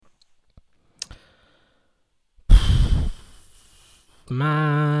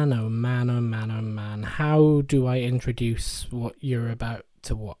man, oh man, oh man, oh man. How do I introduce what you're about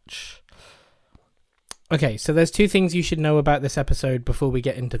to watch? Okay, so there's two things you should know about this episode before we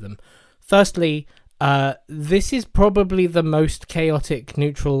get into them. Firstly, this is probably the most chaotic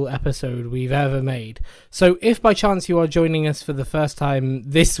neutral episode we've ever made. So if by chance you are joining us for the first time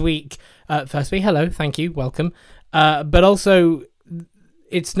this week, firstly, hello, thank you, welcome. But also,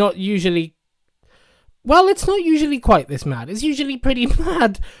 it's not usually... Well, it's not usually quite this mad. It's usually pretty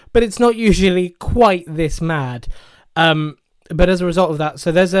mad, but it's not usually quite this mad. But as a result of that,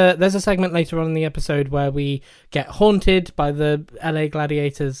 so there's a segment later on in the episode where we get haunted by the LA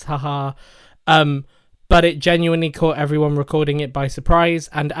Gladiators, haha. But it genuinely caught everyone recording it by surprise,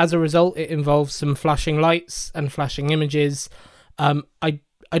 and as a result, it involves some flashing lights and flashing images.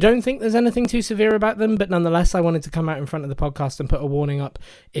 I don't think there's anything too severe about them, but nonetheless, I wanted to come out in front of the podcast and put a warning up.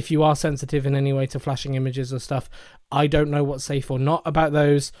 If you are sensitive in any way to flashing images or stuff, I don't know what's safe or not about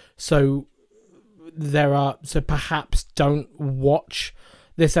those. So perhaps don't watch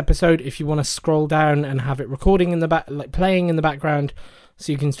this episode. If you want to scroll down and have it recording in the back, like playing in the background,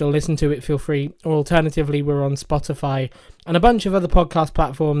 so you can still listen to it, feel free. Or alternatively, we're on Spotify and a bunch of other podcast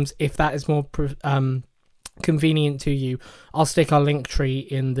platforms. If that is more convenient to you, I'll stick our link tree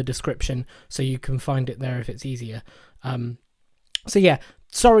in the description so you can find it there if it's easier. So yeah,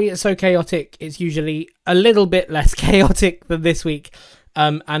 sorry it's so chaotic. It's usually a little bit less chaotic than this week.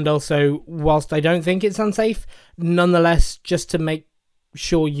 And also, whilst I don't think it's unsafe, nonetheless, just to make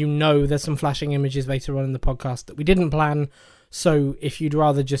sure you know, there's some flashing images later on in the podcast that we didn't plan. So if you'd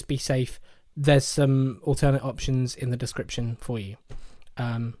rather just be safe, there's some alternate options in the description for you.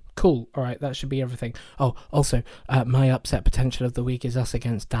 Cool. All right, that should be everything. Oh, also, my upset potential of the week is us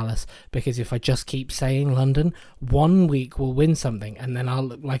against Dallas, because if I just keep saying London, one week we'll win something, and then I'll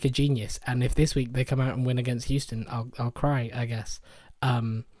look like a genius. And if this week they come out and win against Houston, I'll cry, I guess.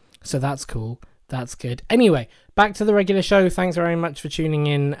 So that's cool. That's good. Anyway, back to the regular show. Thanks very much for tuning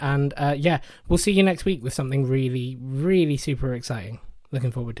in, and yeah, we'll see you next week with something really, really super exciting.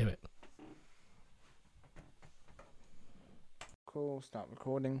 Looking forward to it. Cool, start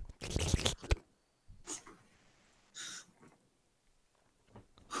recording.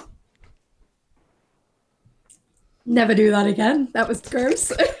 Never do that again. That was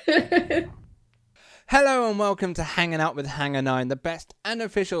gross. Hello and welcome to Hanging Out with Hanger 9, the best and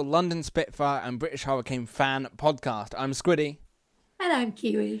official London Spitfire and British Hurricane fan podcast. I'm Squiddy. And I'm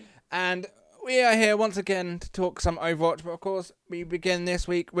Kiwi. And we are here once again to talk some Overwatch, but of course we begin this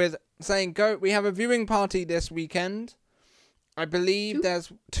week with saying go. We have a viewing party this weekend. I believe there's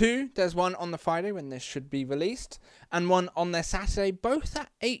two. There's one on the Friday when this should be released, and one on their Saturday, both at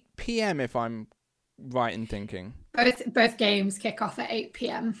 8 p.m. if I'm right in thinking. Both games kick off at 8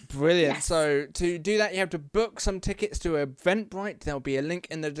 p.m. Brilliant. Yes. So to do that, you have to book some tickets to Eventbrite. There'll be a link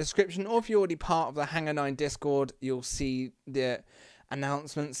in the description, or if you're already part of the Hanger 9 Discord, you'll see the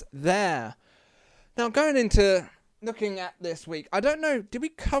announcements there. Now, going into looking at this week, I don't know, did we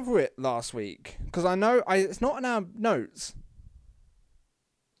cover it last week? Because I know it's not in our notes.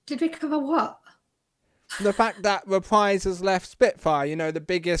 Did we cover what? The fact that Reprise has left Spitfire, you know, the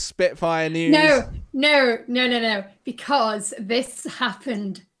biggest Spitfire news. No. Because this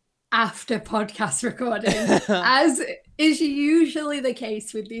happened after podcast recording, as is usually the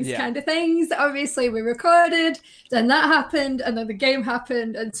case with these kind of things. Obviously, we recorded, then that happened, and then the game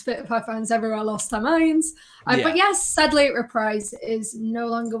happened, and Spitfire fans everywhere lost their minds. But yes, sadly, Reprise is no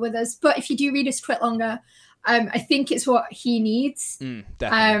longer with us. But if you do read his tweet longer, I think it's what he needs.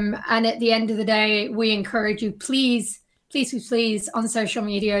 Definitely. And at the end of the day, we encourage you, please, on social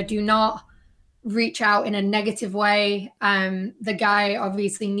media, do not reach out in a negative way. The guy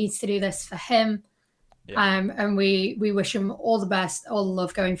obviously needs to do this for him. And we wish him all the best, all the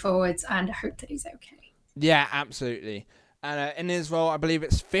love going forwards, and I hope that he's okay. Yeah, absolutely. And in his role, I believe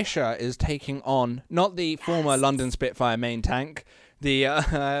it's Fisher is taking on, not the former London Spitfire main tank,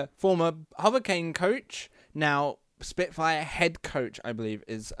 the former Hurricane coach, now Spitfire head coach, I believe,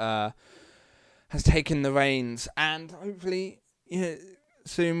 is has taken the reins, and hopefully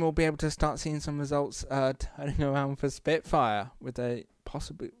soon we'll be able to start seeing some results turning around for Spitfire with a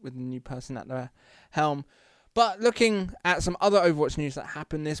new person at the helm. But looking at some other Overwatch news that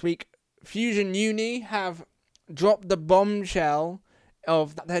happened this week, Fusion Uni have dropped the bombshell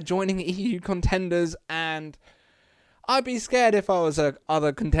of that they're joining EU contenders, and I'd be scared if I was a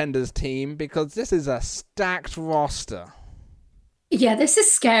other contenders team, because this is a stacked roster. Yeah, this is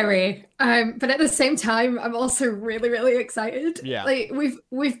scary. But at the same time, I'm also really, really excited. Yeah. Like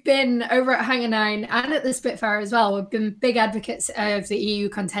we've been over at Hanger 9 and at the Spitfire as well. We've been big advocates of the EU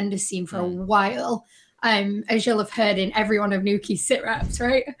contenders scene for a while. as you'll have heard in every one of Nuki's sit reps,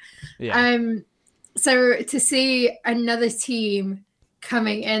 right? Yeah. So to see another team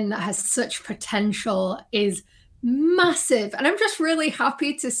coming in that has such potential is massive. And I'm just really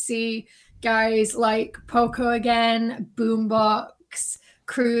happy to see guys like Poco again, Boombox,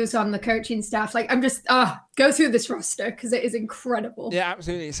 Cruz on the coaching staff. Like, I'm just, go through this roster because it is incredible. Yeah,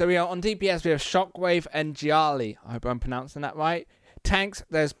 absolutely. So we are on DPS, we have Shockwave and Giali. I hope I'm pronouncing that right. Tanks,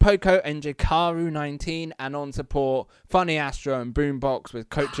 there's Poco and Jikaru19, and on support, Funny Astro and Boombox with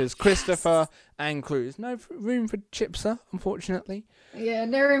coaches Christopher and Cruz. No room for Chipsa, unfortunately. Yeah,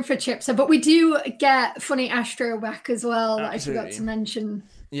 no room for Chipsa, but we do get Funny Astro back as well. That Absolutely. I forgot to mention.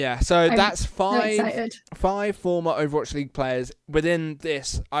 Yeah, so that's five former Overwatch League players within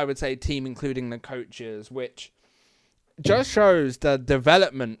this, I would say, team, including the coaches, which just shows the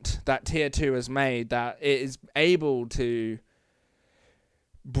development that Tier 2 has made, that it is able to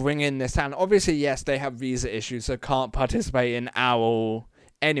bring in this talent. Obviously, yes, they have visa issues, so can't participate in OWL.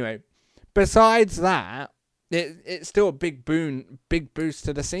 Anyway, besides that, it's still a big boost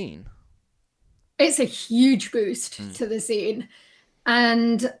to the scene. It's a huge boost to the scene.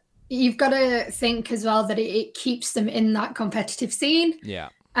 And you've got to think as well that it keeps them in that competitive scene. Yeah.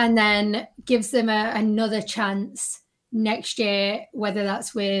 And then gives them another chance next year, whether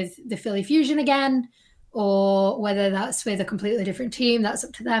that's with the Philly Fusion again, or whether that's with a completely different team. That's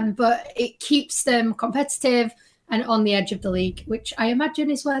up to them. But it keeps them competitive and on the edge of the league, which I imagine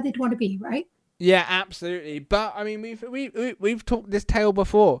is where they'd want to be, right? Yeah, absolutely. But I mean, we've talked this tale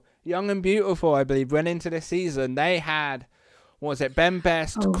before. Young and Beautiful, I believe, went into this season. They had, what was it, Ben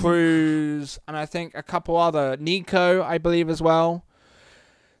Best, Cruz, and I think a couple other, Nico, I believe, as well.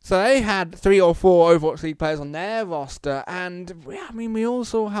 So they had 3 or 4 Overwatch League players on their roster, and I mean, we all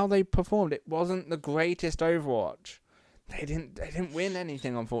saw how they performed. It wasn't the greatest Overwatch. They didn't win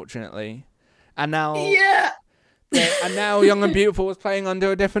anything, unfortunately. And now, now Young and Beautiful was playing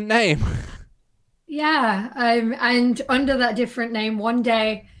under a different name. Yeah, and under that different name, one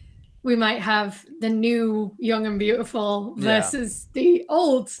day we might have the new Young and Beautiful versus the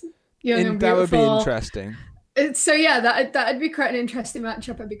old Young and Beautiful. That would be interesting. So yeah, that'd be quite an interesting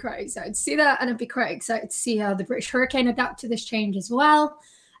matchup. I'd be quite excited to see that, and I'd be quite excited to see how the British Hurricane adapt to this change as well.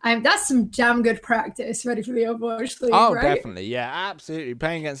 That's some damn good practice ready for the Overwatch League, right? Definitely, yeah, absolutely.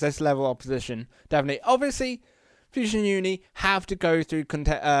 Playing against this level of opposition, definitely. Obviously, Fusion Uni have to go through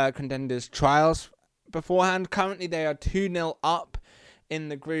contenders trials beforehand. Currently, they are 2-0 up in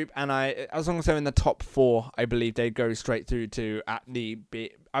the group, and as long as they're in the top 4, I believe they go straight through to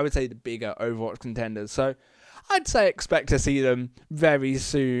I would say the bigger Overwatch contenders. So I'd say expect to see them very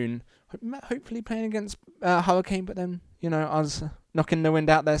soon, hopefully playing against Hurricane, but then, us knocking the wind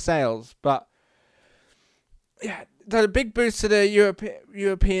out their sails. But yeah, the big boost to the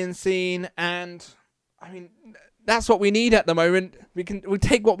European scene, and I mean, that's what we need at the moment. We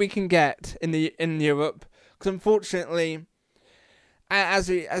take what we can get in Europe, because unfortunately, as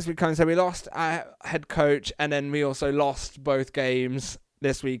we kind of said, we lost our head coach, and then we also lost both games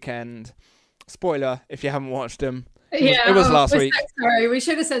this weekend. Spoiler if you haven't watched them. It was last week. Sorry, we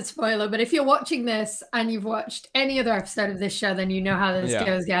should have said spoiler, but if you're watching this and you've watched any other episode of this show, then you know how this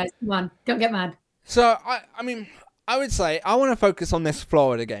goes, guys. Come on, don't get mad. So, I mean, I would say I want to focus on this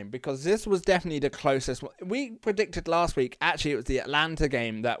Florida game, because this was definitely the closest one. We predicted last week, actually, it was the Atlanta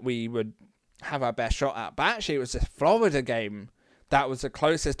game that we would have our best shot at, but actually it was the Florida game that was the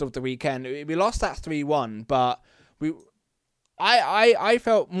closest of the weekend. We lost that 3-1, but I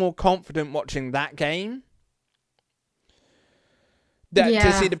felt more confident watching that game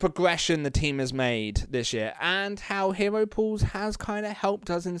to see the progression the team has made this year, and how Hero Pools has kind of helped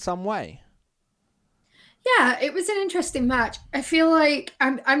us in some way. Yeah, it was an interesting match. I feel like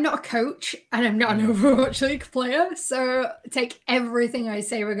I'm not a coach, and I'm not an Overwatch League player, so take everything I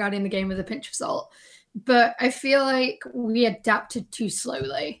say regarding the game with a pinch of salt. But I feel like we adapted too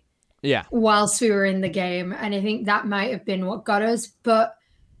slowly. Yeah. Whilst we were in the game, and I think that might have been what got us. But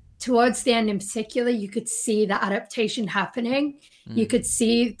towards the end in particular, you could see that adaptation happening. You could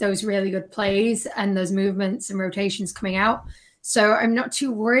see those really good plays and those movements and rotations coming out. So I'm not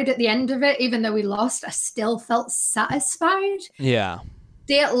too worried at the end of it. Even though we lost, I still felt satisfied. Yeah.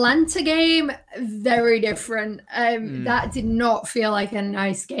 The Atlanta game, very different. That did not feel like a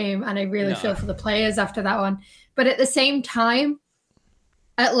nice game, and I really feel for the players after that one. But at the same time,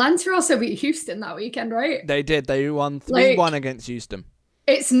 Atlanta also beat Houston that weekend, right? They did. They won 3-1 against Houston.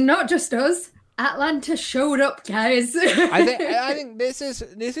 It's not just us. Atlanta showed up, guys. I think this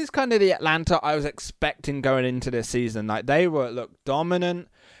is kind of the Atlanta I was expecting going into this season. Like, they looked dominant.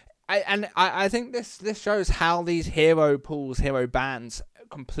 I think this shows how these hero pools, hero bands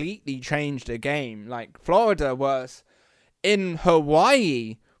completely changed the game. Like, Florida was in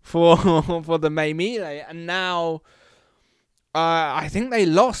Hawaii for the May Melee, and now I think they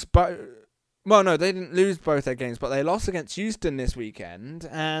lost, but well, no, they didn't lose both their games, but they lost against Houston this weekend,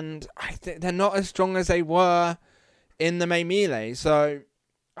 and I think they're not as strong as they were in the May Melee. So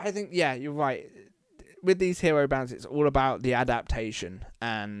I think, yeah, you're right. With these hero bans, it's all about the adaptation,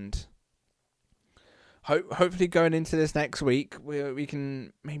 and hopefully going into this next week, we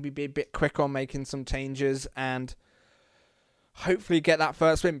can maybe be a bit quicker on making some changes and hopefully get that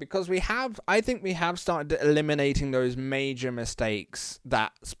first win, because I think we have started eliminating those major mistakes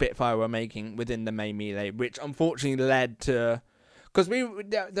that Spitfire were making within the May Melee, which unfortunately led to, because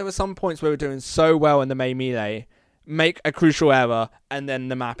there were some points where we were doing so well in the May Melee, make a crucial error, and then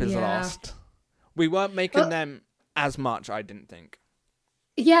the map is lost. We weren't making them as much, I didn't think.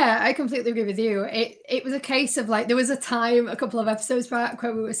 Yeah, I completely agree with you. It was a case of, like, there was a time a couple of episodes back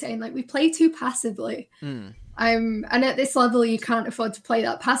where we were saying, like, we play too passively. And at this level, you can't afford to play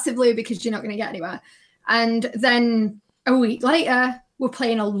that passively because you're not going to get anywhere. And then a week later, we're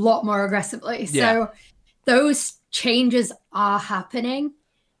playing a lot more aggressively. Yeah. So those changes are happening.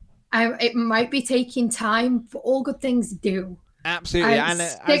 It might be taking time, but all good things do. Absolutely. And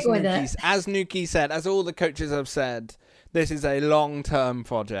as Nuki said, as all the coaches have said, this is a long-term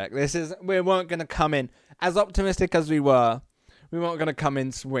project. We weren't going to come in, as optimistic as we weren't going to come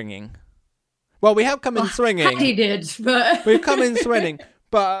in swinging. Well, we have come in swinging. He did, but We've come in swinging,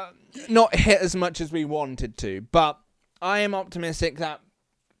 but not hit as much as we wanted to. But I am optimistic that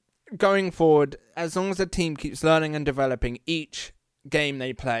going forward, as long as the team keeps learning and developing each game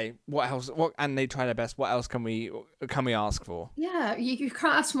they play, and they try their best, what else can we ask for? Yeah, you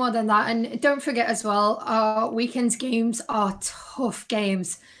can't ask more than that. And don't forget as well, our weekend's games are tough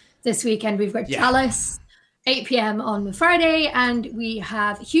games. This weekend we've got Dallas 8 p.m. on the Friday, and we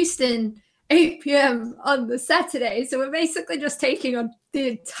have Houston 8 p.m. on the Saturday. So we're basically just taking on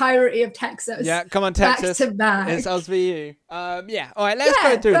the entirety of Texas. Yeah, come on, Texas. Back to back. It's us v you. Yeah. All right, let's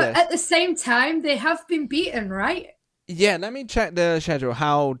go through this. At the same time, they have been beaten, right? Yeah, let me check the schedule.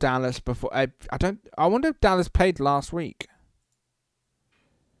 How Dallas before? I wonder if Dallas played last week.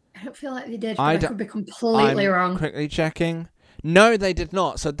 I don't feel like they did, but I could be completely wrong. Quickly checking. No, they did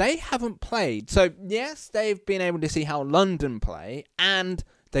not. So they haven't played. So yes, they've been able to see how London play, and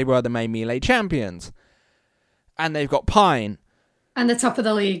they were the May Melee champions. And they've got Pine. And the top of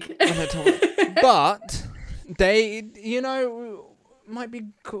the league. But they, might be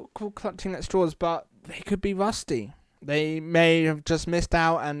cool clutching at straws, but they could be rusty. They may have just missed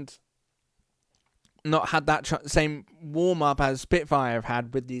out and not had that same warm-up as Spitfire have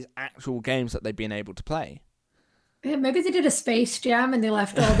had with these actual games that they've been able to play. Yeah, maybe they did a Space Jam and they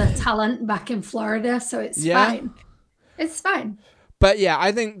left all the talent back in Florida, so it's fine. It's fine. But yeah,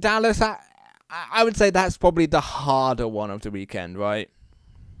 I think Dallas, I would say that's probably the harder one of the weekend, right?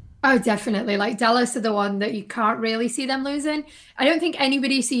 Oh, definitely. Like, Dallas are the one that you can't really see them losing. I don't think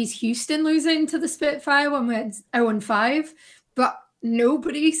anybody sees Houston losing to the Spitfire when we're 0-5, but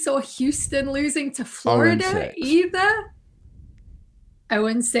nobody saw Houston losing to Florida either.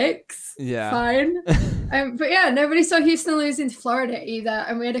 0-6. Yeah. Fine. But yeah, nobody saw Houston losing to Florida either,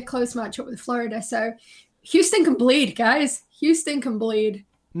 and we had a close matchup with Florida. So Houston can bleed, guys. Houston can bleed.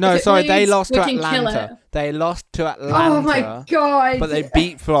 No, sorry, they lost to Atlanta. They lost to Atlanta. Oh my God. But they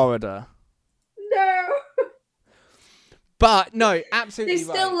beat Florida. No. But no, absolutely They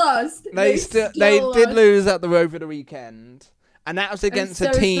still lost. They did lose over the weekend. And that was against a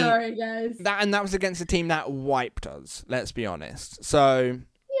team. Sorry, guys. That was against a team that wiped us, let's be honest. So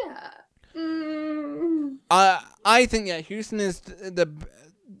yeah. I think Houston is the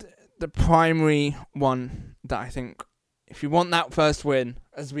primary one that I think, if you want that first win,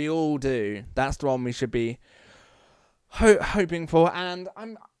 as we all do, that's the one we should be hoping for. And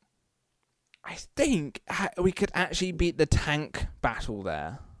I think we could actually beat the tank battle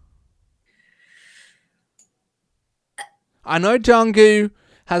there. I know Jungwoo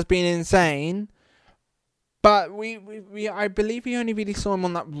has been insane, but I believe we only really saw him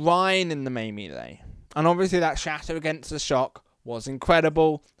on that Rhine in the May Melee. And obviously that shatter against the Shock was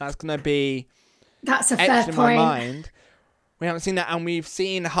incredible. That's going to be a fair point. In my mind. We haven't seen that, and we've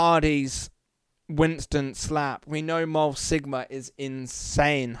seen Hardy's Winston slap. We know Mol Sigma is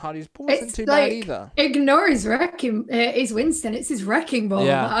insane. Hardy's ball isn't too bad either. Ignore his his Winston. It's his wrecking ball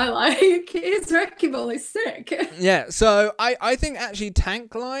that I like. His wrecking ball is sick. Yeah, so I think actually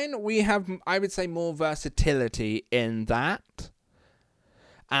tank line, we have, I would say, more versatility in that.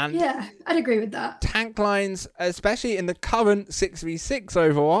 And yeah, I'd agree with that. Tank lines, especially in the current 6v6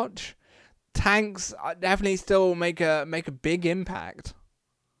 Overwatch, tanks definitely still make a big impact.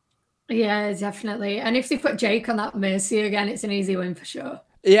 Yeah, definitely. And if they put Jake on that Mercy again, it's an easy win for sure.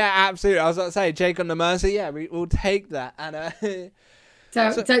 Yeah, absolutely. I was about to say Jake on the Mercy. Yeah, we'll take that. And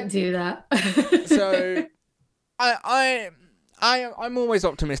don't do that. so I'm always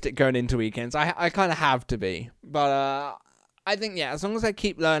optimistic going into weekends. I kind of have to be, but I think as long as I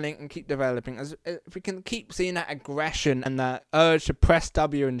keep learning and keep developing, if we can keep seeing that aggression and that urge to press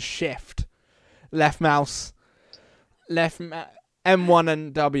W and shift, M1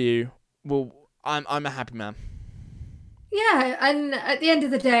 and W, I'm a happy man. Yeah, and at the end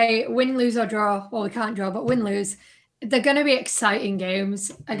of the day, win, lose or draw. Well, we can't draw, but win, lose. They're going to be exciting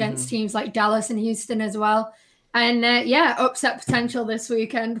games against teams like Dallas and Houston as well. And upset potential this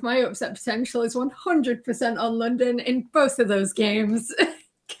weekend. My upset potential is 100% on London in both of those games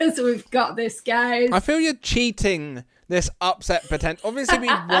because we've got this, guys. I feel you're cheating this upset potential. Obviously, we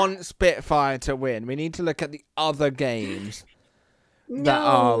want Spitfire to win. We need to look at the other games that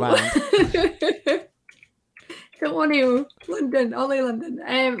are around. Don't want to. London, only London.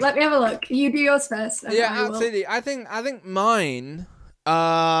 Let me have a look. You do yours first. Yeah, absolutely. I think mine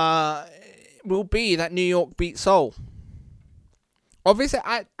will be that New York beat Seoul. Obviously,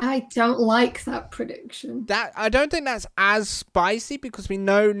 I don't like that prediction. I don't think that's as spicy because we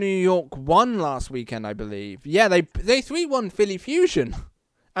know New York won last weekend, I believe. Yeah, they 3-1 Philly Fusion,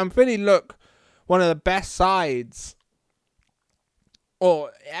 and Philly look one of the best sides.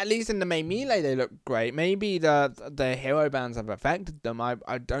 Or at least in the main melee, they look great. Maybe the hero bans have affected them.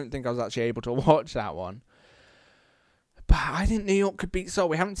 I don't think I was actually able to watch that one. But I think New York could beat Seoul.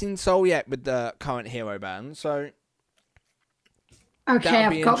 We haven't seen Seoul yet with the current hero ban, so... Okay,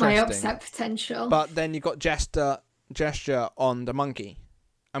 I've got my upset potential. But then you've got Gesture on the monkey.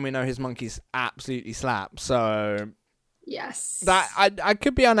 And we know his monkeys absolutely slap, so... Yes. That I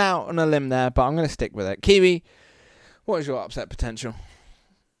could be out on a limb there, but I'm going to stick with it. Kiwi, what is your upset potential?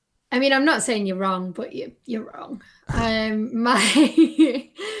 I mean, I'm not saying you're wrong, but you're wrong.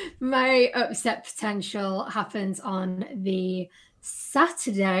 My upset potential happens on the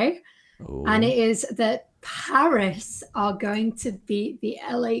Saturday, and it is that Paris are going to beat the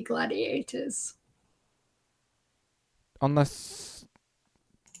LA Gladiators. On the...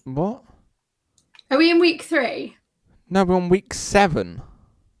 What? Are we in week 3? No, we're on week 7.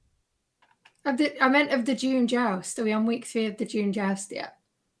 I meant of the June Joust. Are we on week 3 of the June Joust yet?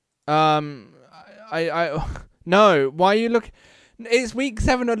 No. Why are you looking? It's week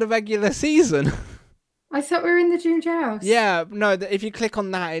 7 of the regular season. I thought we were in the June Joust. Yeah, no. If you click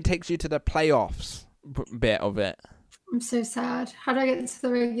on that, it takes you to the playoffs bit of it. I'm so sad. How do I get into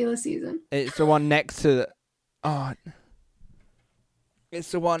the regular season? It's the one next to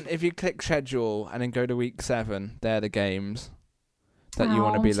it's the one. If you click schedule and then go to week 7, they're the games that you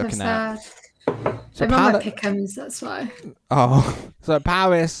want to be looking at. So I'm on my pick'ems, that's why. So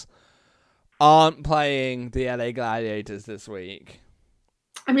Paris aren't playing the LA Gladiators this week.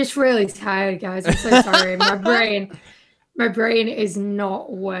 I'm just really tired, guys. I'm so sorry. My brain is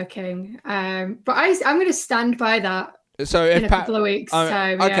not working. But I'm going to stand by that. So in a couple of weeks'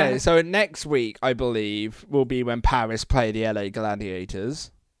 time. Okay, so next week, I believe, will be when Paris play the LA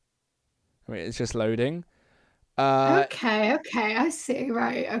Gladiators. Wait, it's just loading. Okay, I see.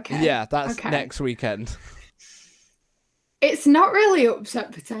 Right, okay. Yeah, that's next weekend. It's not really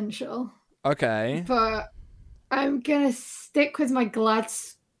upset potential. Okay. But I'm going to stick with my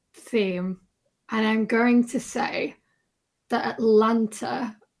Glads theme, and I'm going to say that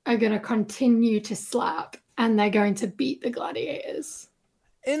Atlanta are going to continue to slap, and they're going to beat the Gladiators.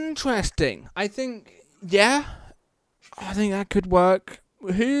 Interesting. I think that could work.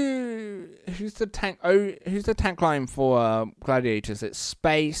 Who's the tank? Who's the tank line for Gladiators? It's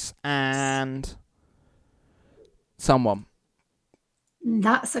Space and someone.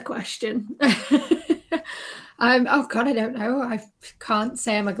 That's a question. Oh God, I don't know. I can't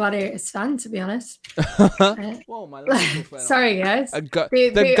say I'm a Gladiators fan, to be honest. Whoa, my sorry, guys.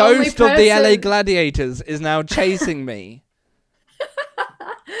 The ghost of the LA Gladiators is now chasing me.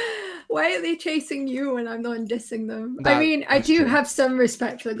 Why are they chasing you when I'm the one dissing them? I do have some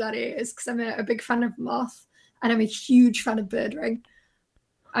respect for the Gladiators because I'm a big fan of Moth and I'm a huge fan of Birdring.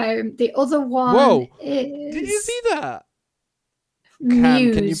 The other one is... Did you see that?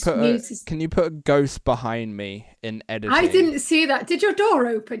 Muse. Can you put a ghost behind me in editing? I didn't see that. Did your door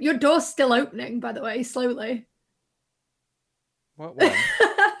open? Your door's still opening, by the way, slowly. What one?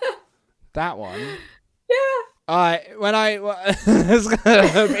 That one? Yeah. There's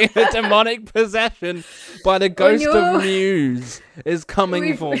gonna be a demonic possession by the ghost of Muse is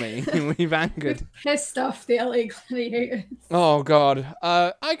coming for me. We've angered. Pissed off the LA Gladiators. Oh God,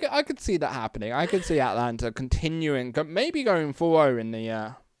 I could see that happening. I could see Atlanta continuing, maybe going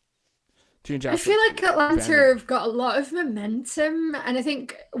 4-0 June I Joust. feel like Atlanta have got a lot of momentum, and I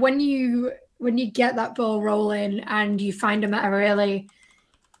think when you get that ball rolling and you find them at a really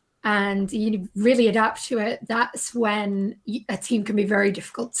and you really adapt to it, that's when a team can be very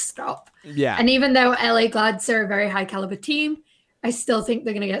difficult to stop. Yeah. And even though LA Glads are a very high caliber team, I still think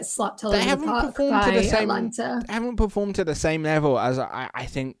they're going to get slapped all over the park by Atlanta. They haven't performed to the same level as I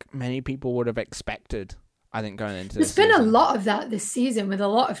think many people would have expected. I think going into There's been a lot of that this season with a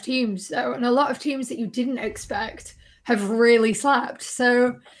lot of teams, and a lot of teams that you didn't expect have really slapped.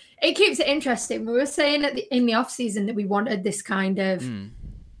 So it keeps it interesting. We were saying in the off season that we wanted this kind of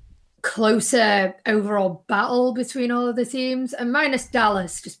closer overall battle between all of the teams, and minus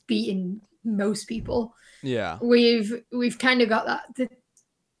Dallas just beating most people. Yeah, we've kind of got that.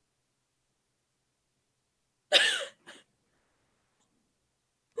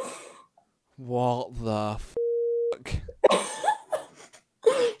 What the fuck?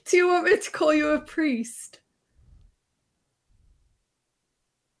 Do you want me to call you a priest?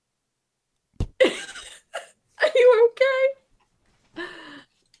 Are you okay?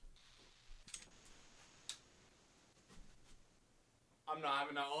 I'm not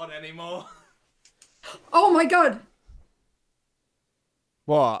having that on anymore. Oh my god.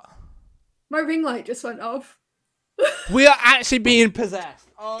 What? My ring light just went off. We are actually being possessed.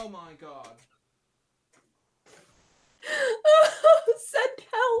 Oh my god. Send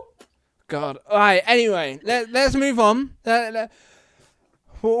help. God. Alright, anyway, let's move on.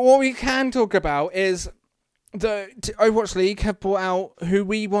 What we can talk about is the Overwatch League have brought out who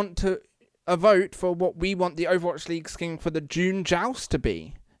we want to vote for what we want the Overwatch League skin for the June Joust to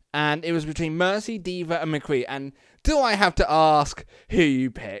be. And it was between Mercy, D.Va, and McCree. And do I have to ask who you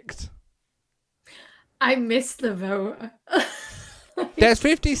picked? I missed the vote. There's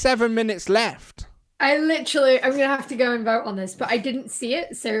 57 minutes left. I'm going to have to go and vote on this, but I didn't see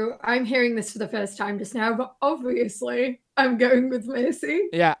it. So I'm hearing this for the first time just now. But obviously, I'm going with Mercy.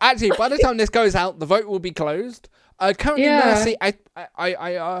 Yeah, actually, by the time this goes out, the vote will be closed. Currently, Mercy,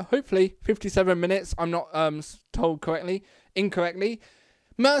 I hopefully 57 minutes. I'm not told incorrectly.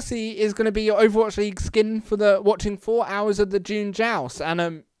 Mercy is going to be your Overwatch League skin for the watching 4 hours of the June Joust,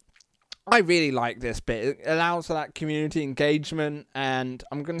 and I really like this bit. It allows for that community engagement, and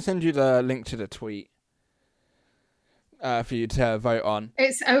I'm going to send you the link to the tweet for you to vote on.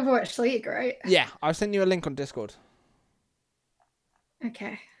 It's Overwatch League, right? Yeah, I'll send you a link on Discord.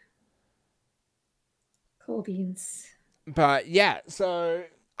 Okay. Cool beans. But yeah, so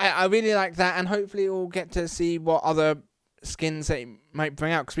I really like that, and hopefully we'll get to see what other skins they might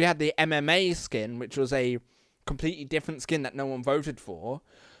bring out, because we had the MMA skin, which was a completely different skin that no one voted for.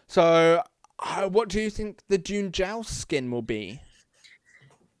 So what do you think the June Joust skin will be?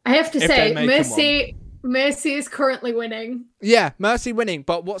 I have to say, Mercy is currently winning. Yeah, Mercy winning,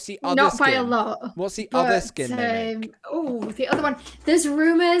 but what's the other Not skin? by a lot. What's the other skin they make? Oh, the other one. There's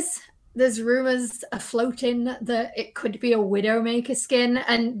rumors afloating that it could be a Widowmaker skin,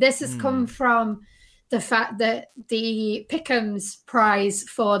 and this has come from the fact that the Pickham's prize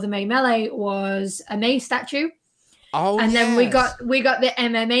for the May Melee was a May statue. Oh, and then we got the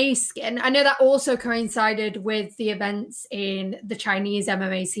MMA skin. I know that also coincided with the events in the Chinese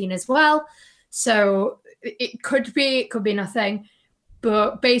MMA scene as well. So it could be nothing.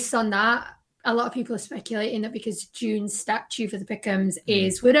 But based on that, a lot of people are speculating that because June's statue for the Pickham's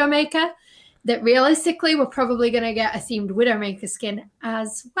is Widowmaker, that realistically we're probably going to get a themed Widowmaker skin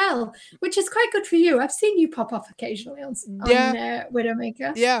as well, which is quite good for you. I've seen you pop off occasionally on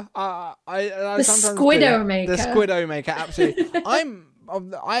Widowmaker. Yeah, the Squidowmaker. The Squidowmaker, absolutely.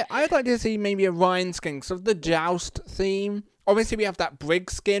 I'd like to see maybe a Ryan skin because of the Joust theme. Obviously, we have that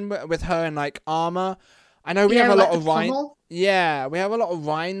Brig skin with her in like armor. I know we have a lot of Ryan. Yeah, we have a lot of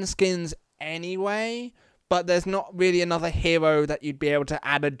Ryan skins anyway. But there's not really another hero that you'd be able to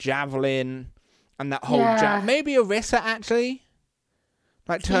add a javelin and that whole maybe Orisa actually.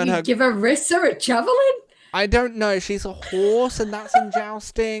 Like turn her. Give Orisa a javelin? I don't know. She's a horse, and that's in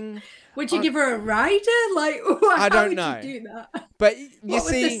jousting. Would you give her a rider? Like I don't know. How would you do that? But you what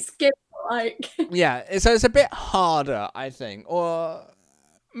see, would the skin like? Yeah, so it's a bit harder, I think, or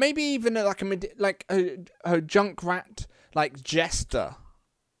maybe even like a Junkrat like Jester.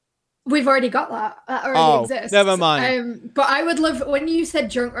 We've already got that. That already exists. Never mind. But I would love, when you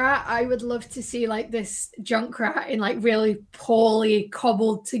said Junkrat, I would love to see like this Junkrat in like really poorly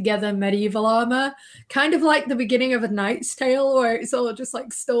cobbled together medieval armor. Kind of like the beginning of A Knight's Tale where it's all just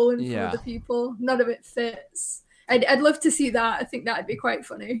like stolen from other people. None of it fits. I'd love to see that. I think that'd be quite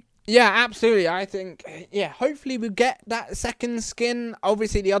funny. Yeah, absolutely. I think, hopefully we get that second skin.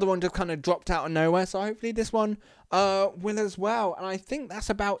 Obviously, the other one just kind of dropped out of nowhere, so hopefully this one will as well. And I think that's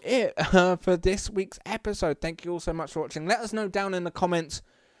about it for this week's episode. Thank you all so much for watching. Let us know down in the comments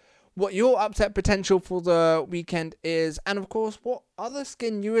what your upset potential for the weekend is, and of course, what other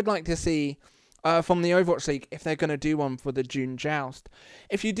skin you would like to see from the Overwatch League if they're going to do one for the June Joust.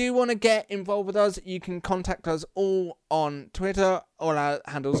 If you do want to get involved with us, you can contact us all on Twitter. All our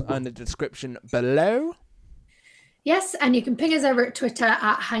handles are in the description below. Yes, and you can ping us over at Twitter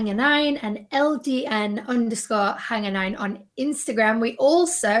at Hanger9 and LDN_Hanger9 on Instagram. We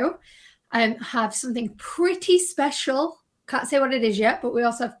also have something pretty special. Can't say what it is yet, but we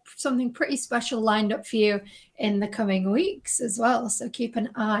also have something pretty special lined up for you in the coming weeks as well. So keep an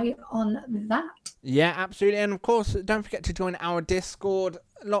eye on that. Yeah, absolutely. And of course, don't forget to join our Discord.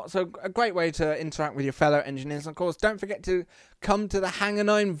 A great way to interact with your fellow engineers. Of course, don't forget to come to the Hanger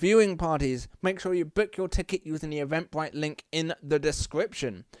 9 viewing parties. Make sure you book your ticket using the Eventbrite link in the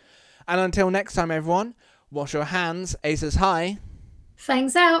description. And until next time, everyone, wash your hands, aces high,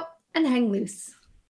 fangs out, and hang loose.